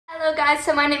Hello guys,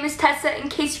 so my name is Tessa. In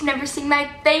case you've never seen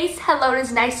my face, hello, it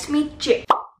is nice to meet you.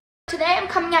 Today I'm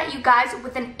coming at you guys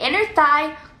with an inner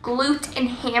thigh, glute, and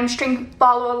hamstring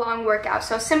follow along workout.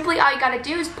 So simply all you gotta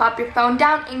do is pop your phone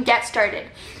down and get started.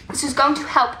 This is going to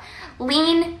help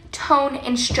lean, tone,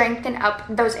 and strengthen up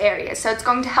those areas. So it's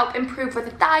going to help improve with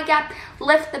the thigh gap,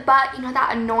 lift the butt, you know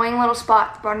that annoying little spot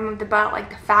at the bottom of the butt, like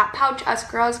the fat pouch us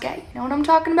girls get, you know what I'm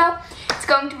talking about? It's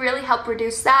going to really help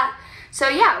reduce that. So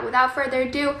yeah, without further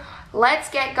ado, let's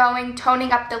get going,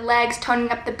 toning up the legs, toning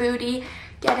up the booty,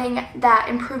 getting that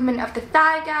improvement of the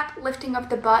thigh gap, lifting up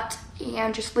the butt,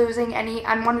 and just losing any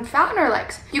unwanted fat in our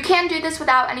legs. You can do this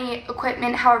without any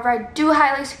equipment. However, I do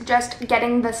highly suggest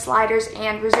getting the sliders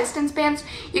and resistance bands.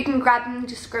 You can grab them in the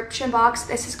description box.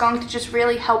 This is going to just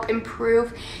really help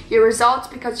improve your results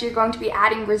because you're going to be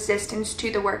adding resistance to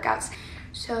the workouts.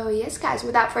 So yes guys,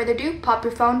 without further ado, pop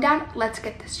your phone down. Let's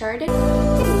get this started.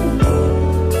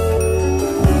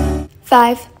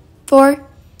 5, 4,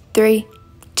 3,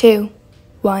 2,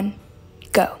 1,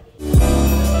 go.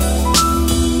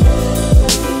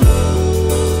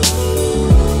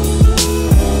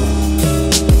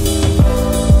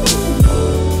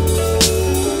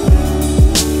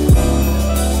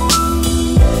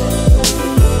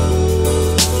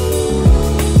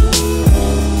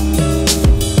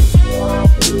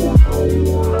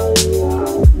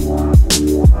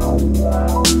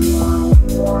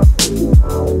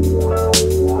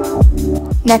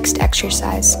 Next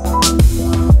exercise.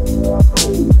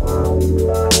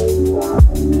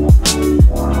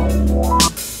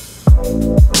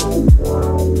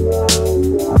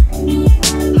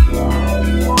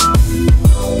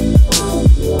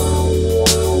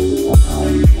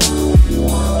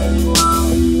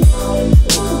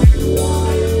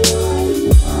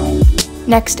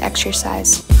 Next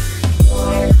exercise.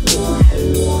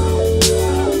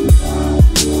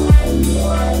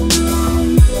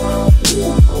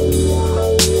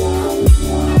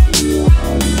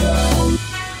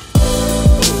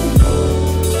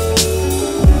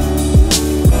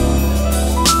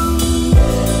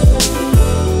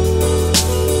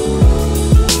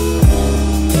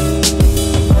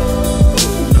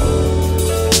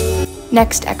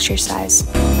 Next exercise.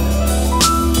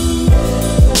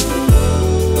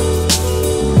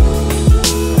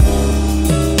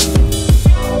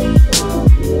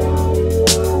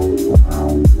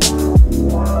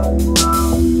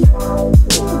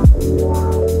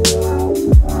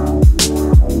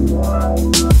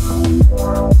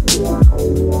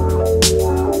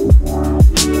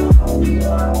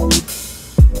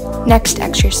 Next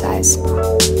exercise.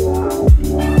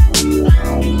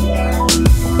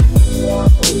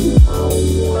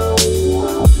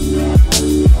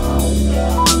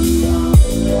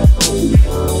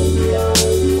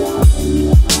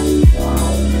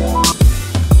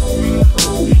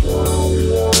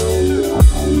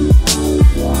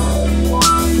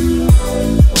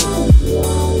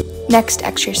 Next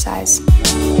exercise.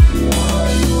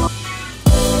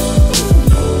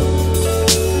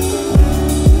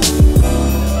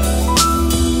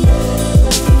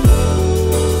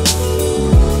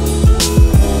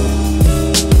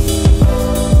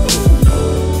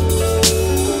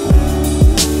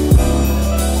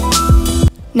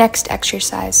 Next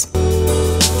exercise.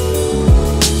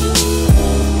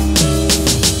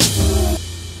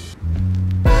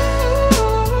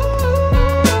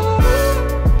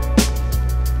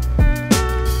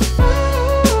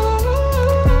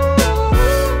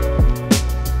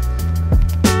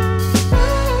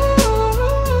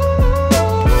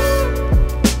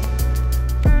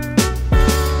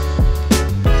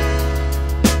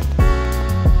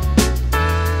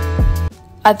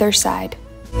 Other side.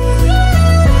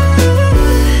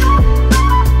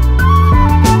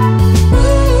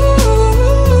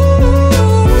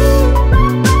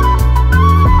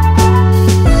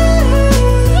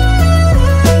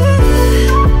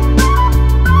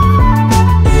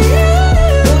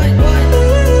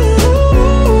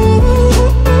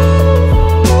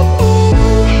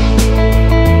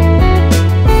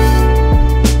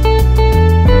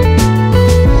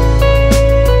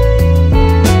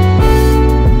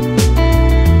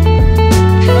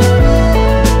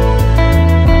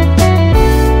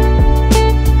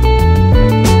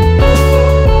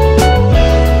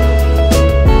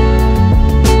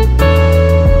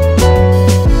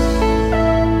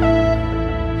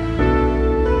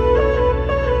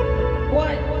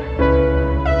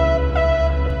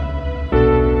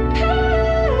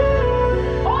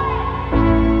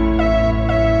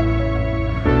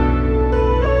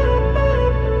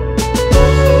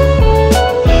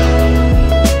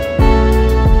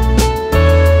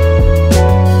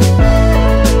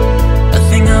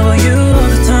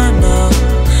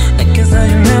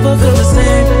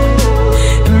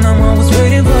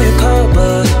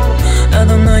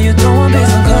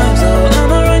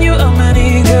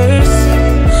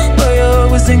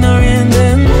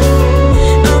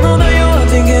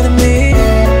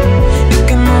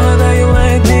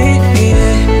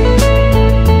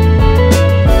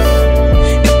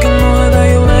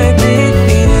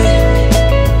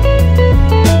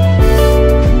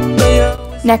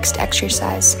 Next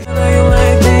exercise.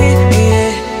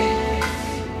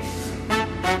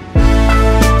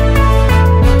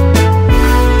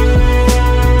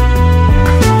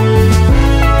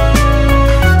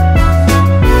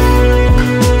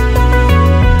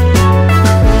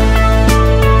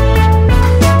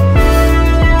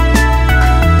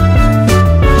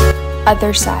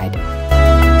 Other side.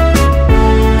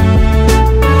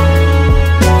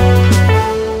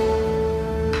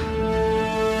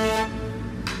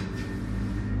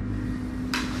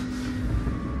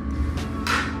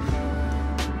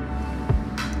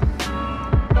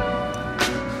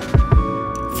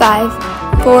 Five,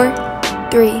 4,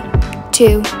 3,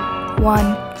 2,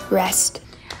 1, rest.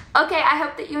 Okay, I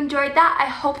hope that you enjoyed that. I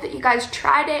hope that you guys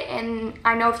tried it, and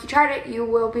I know if you tried it, you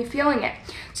will be feeling it.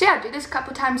 So yeah, do this a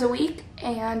couple times a week,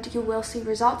 and you will see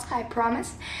results, I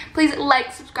promise. Please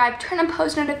like, subscribe, turn on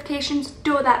post notifications,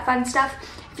 do all that fun stuff.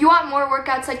 If you want more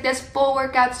workouts like this, full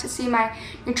workouts to see my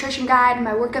nutrition guide,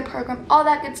 my workout program, all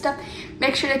that good stuff,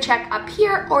 make sure to check up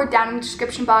here or down in the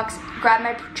description box. Grab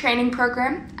my training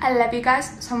program. I love you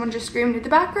guys. Someone just screamed in the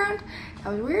background.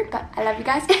 That was weird, but I love you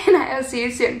guys, and I will see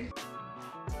you soon.